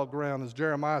the fallow ground, as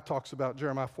Jeremiah talks about,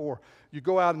 Jeremiah 4, you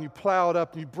go out and you plow it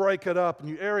up and you break it up and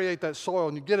you aerate that soil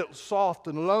and you get it soft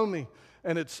and loamy,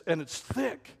 and it's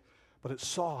thick, but it's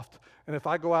soft. And if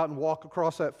I go out and walk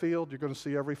across that field, you're going to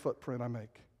see every footprint I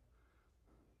make.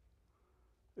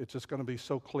 It's just going to be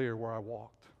so clear where I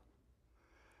walked.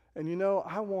 And you know,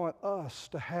 I want us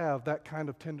to have that kind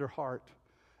of tender heart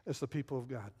as the people of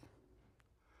God.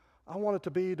 I want it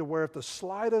to be to where if the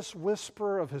slightest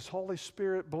whisper of His Holy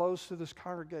Spirit blows through this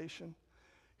congregation,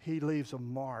 He leaves a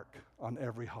mark on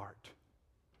every heart.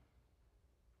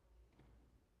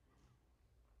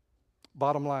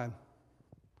 Bottom line.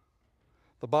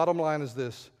 The bottom line is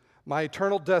this. My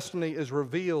eternal destiny is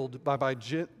revealed by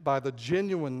the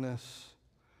genuineness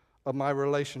of my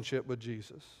relationship with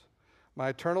Jesus. My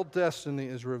eternal destiny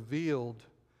is revealed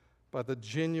by the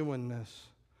genuineness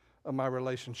of my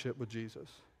relationship with Jesus.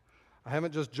 I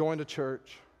haven't just joined a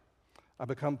church. I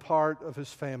become part of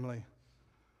His family.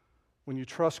 When you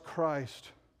trust Christ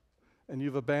and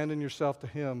you've abandoned yourself to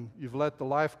Him, you've let the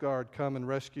lifeguard come and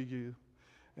rescue you,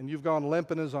 and you've gone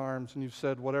limp in His arms and you've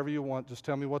said, whatever you want, just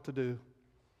tell me what to do.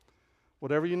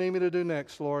 Whatever you need me to do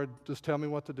next, Lord, just tell me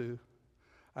what to do.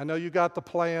 I know you got the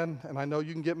plan, and I know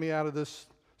you can get me out of this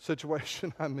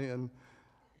situation I'm in.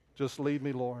 Just lead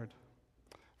me, Lord.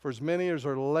 For as many as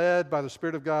are led by the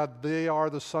Spirit of God, they are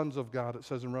the sons of God, it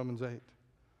says in Romans 8.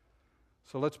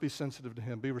 So let's be sensitive to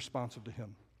Him, be responsive to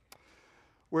Him.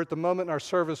 We're at the moment in our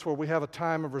service where we have a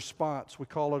time of response. We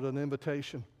call it an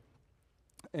invitation.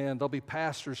 And there'll be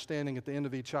pastors standing at the end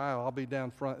of each aisle. I'll be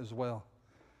down front as well.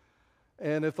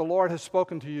 And if the Lord has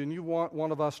spoken to you and you want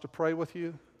one of us to pray with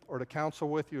you or to counsel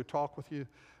with you or talk with you,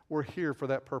 we're here for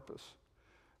that purpose.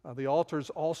 The altar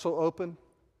is also open.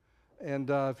 And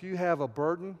if you have a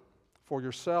burden for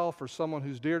yourself or someone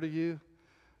who's dear to you,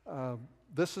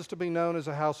 this is to be known as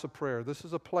a house of prayer. This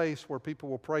is a place where people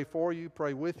will pray for you,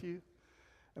 pray with you.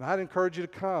 And I'd encourage you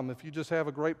to come if you just have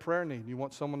a great prayer need and you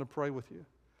want someone to pray with you.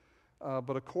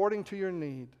 But according to your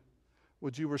need,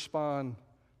 would you respond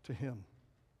to Him?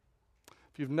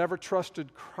 If you've never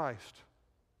trusted Christ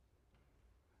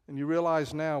and you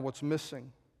realize now what's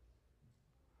missing,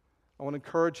 I want to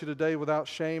encourage you today without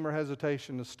shame or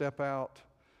hesitation to step out,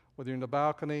 whether you're in the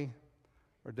balcony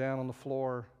or down on the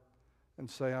floor, and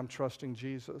say, I'm trusting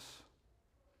Jesus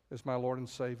as my Lord and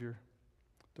Savior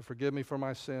to forgive me for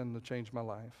my sin, to change my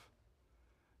life.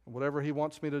 And whatever He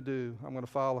wants me to do, I'm going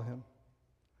to follow Him.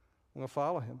 I'm going to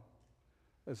follow Him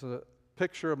as a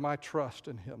picture of my trust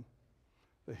in Him,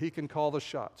 that He can call the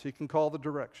shots, He can call the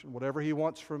direction. Whatever He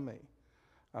wants from me,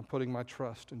 I'm putting my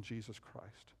trust in Jesus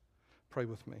Christ. Pray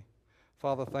with me.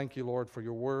 Father, thank you, Lord, for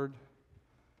your word.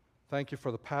 Thank you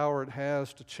for the power it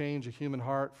has to change a human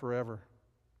heart forever.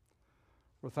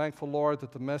 We're thankful, Lord,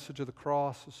 that the message of the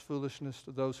cross is foolishness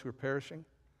to those who are perishing,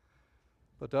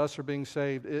 but to us who are being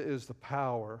saved, it is the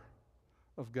power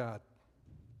of God.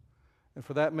 And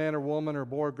for that man or woman or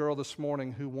boy or girl this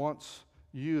morning who wants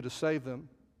you to save them,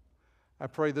 I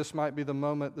pray this might be the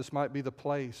moment, this might be the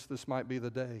place, this might be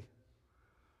the day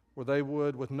where they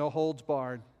would, with no holds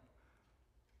barred,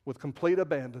 with complete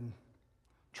abandon,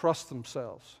 trust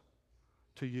themselves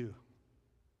to you.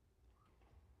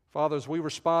 Father, as we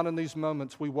respond in these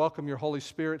moments, we welcome your Holy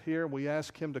Spirit here. We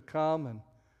ask Him to come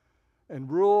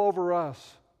and rule over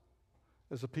us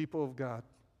as a people of God.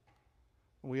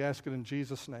 And we ask it in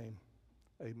Jesus' name.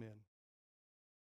 Amen.